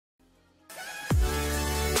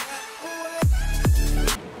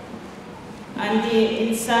And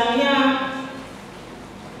in Samia,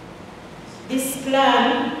 this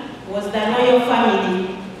clan was the royal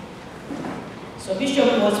family. So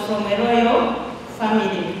Bishop was from a royal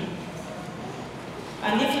family.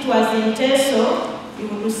 And if it was in Teso, you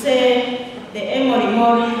would say the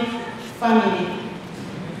Emory family.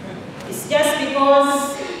 It's just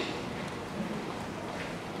because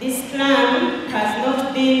this clan has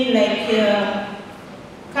not been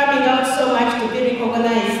coming out so much to be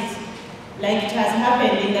recognized like it has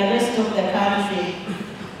happened in the rest of the country.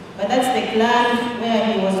 But that's the clan where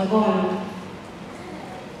he was born.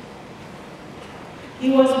 He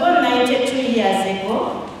was born 92 years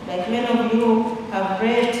ago, like many of you have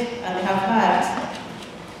read and have heard.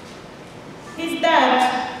 His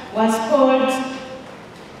dad was called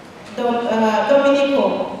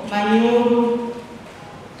Domenico Manyuru,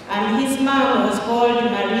 and his mom was called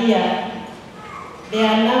Maria. They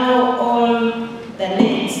are now all the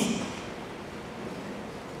late.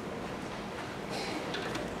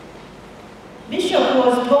 Bishop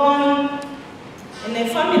was born in a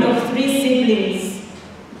family of 3 siblings.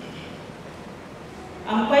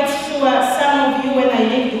 I'm quite sure some of you, when I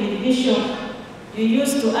lived with Bishop, you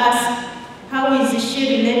used to ask, how is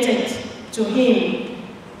she related to him?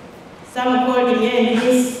 Some called me a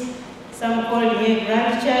niece, some called me a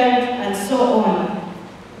grandchild, and so on.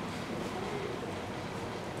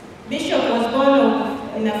 Bishop was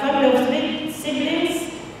born in a family of 3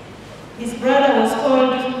 siblings. His brother was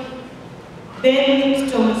called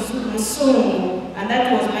Benito Musungu, and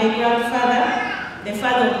that was my grandfather, the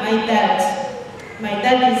father of my dad. My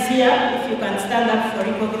dad is here, if you can stand up for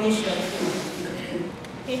recognition.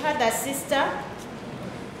 He had a sister.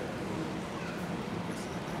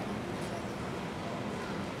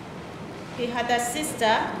 He had a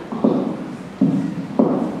sister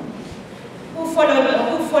who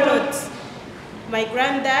followed my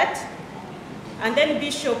granddad, and then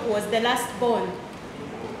Bishop was the last born.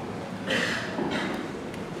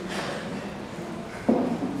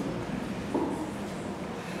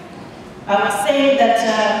 I was saying that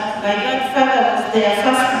my grandfather was their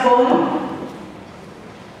firstborn.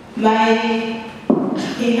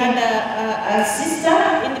 He had a sister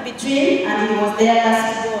in between, and he was their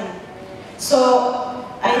lastborn. So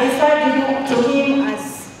I referred to him as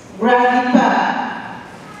Grandpa.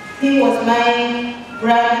 He was my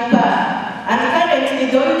grandpa. And currently,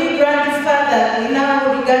 the only grandfather we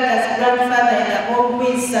now regard as grandfather in the home who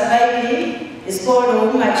is surviving is called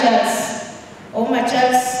Ouma Charles. Ouma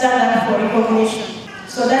Charles stand up for recognition.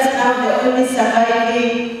 So that's now the only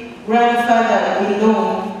surviving grandfather we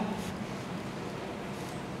know.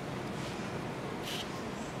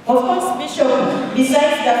 Of course, Bishop,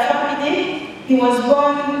 besides the family, he was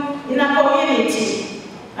born in a community.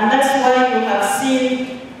 And that's why you have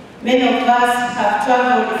seen many of us have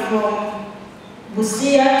traveled from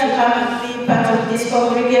Busia to come and be part of this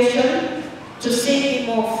congregation to see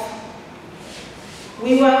him off.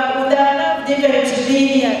 We would have loved even to be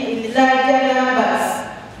here in larger numbers,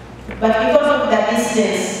 but because of the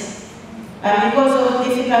distance and because of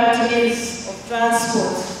difficult means of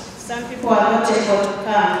transport, some people are not able to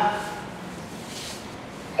come.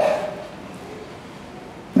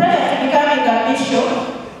 Prior to becoming a bishop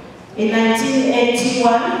in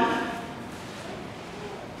 1981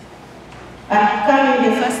 and becoming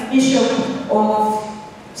the first bishop of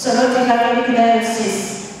Soroti Catholic Diocese,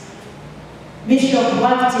 Bishop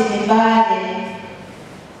worked in Mbale,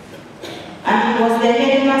 and he was the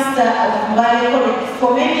headmaster of Mbale College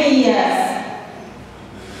for many years.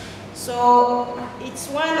 So it's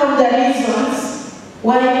one of the reasons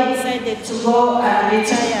why he decided to go and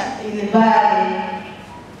retire in Mbale.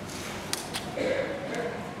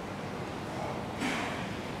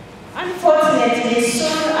 Unfortunately,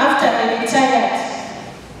 soon after he retired,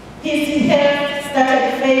 his health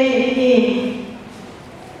started failing him.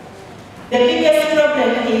 The biggest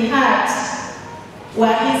problem he had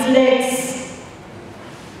were his legs.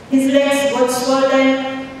 His legs got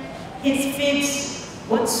swollen, his feet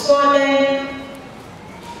got swollen.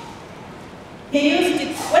 He used to,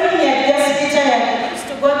 when he had just retired, he used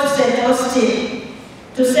to go to St. Austin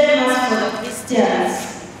to say Mass for the Christians.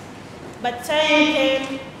 But time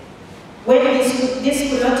came when this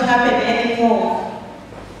could not happen anymore.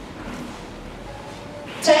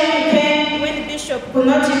 Time came when Bishop could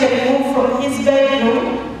not even move from his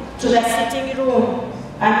bedroom to the sitting room,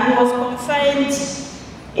 and he was confined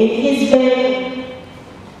in his bedroom.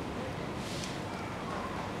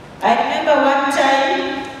 I remember one time,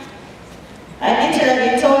 I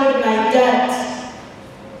literally told my dad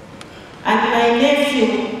and my nephew,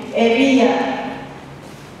 Eria,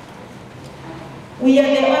 we are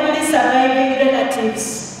the only surviving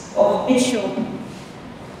relatives of Bishop.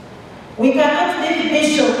 We cannot leave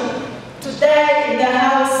Bishop to die in the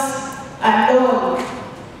house alone.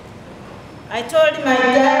 I told my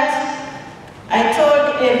dad, I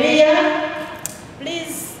told Eria,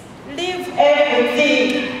 please leave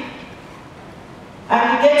everything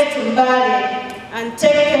and get to Bali and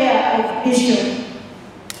take care of Bishop.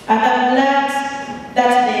 And I'm glad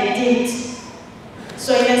that they did.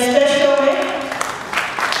 So in a special way,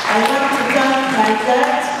 I want to thank my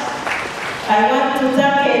dad. I want to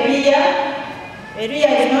thank Eria. Eria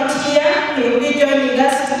is not here. He will be joining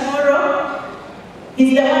us tomorrow.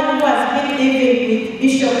 He's the one who has been living with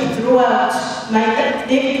Bishop throughout. My dad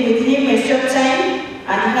lived with him a short time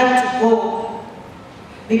and had to go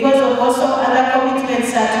because of also other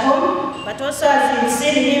commitments at home. But also, as you've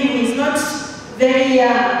seen him, he's not very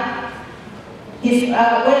young. He's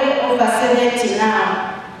well over 70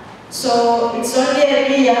 now. So it's only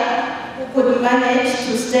Eria who could manage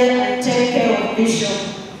to stay and take care of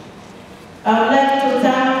Bishop. I would like to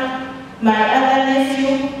thank my other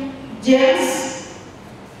nephew, James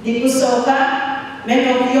Dikusoka. Many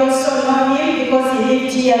of you also know him because he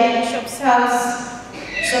lived here in Bishop's house.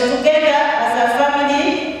 So together as a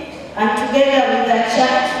family and together with the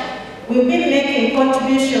church, we've been making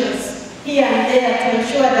contributions here and there to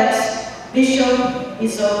ensure that Bishop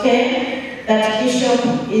is okay, that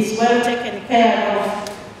Bishop is well taken care of.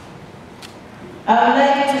 I would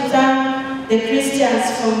like to thank the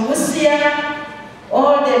Christians from Busia,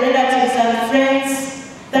 all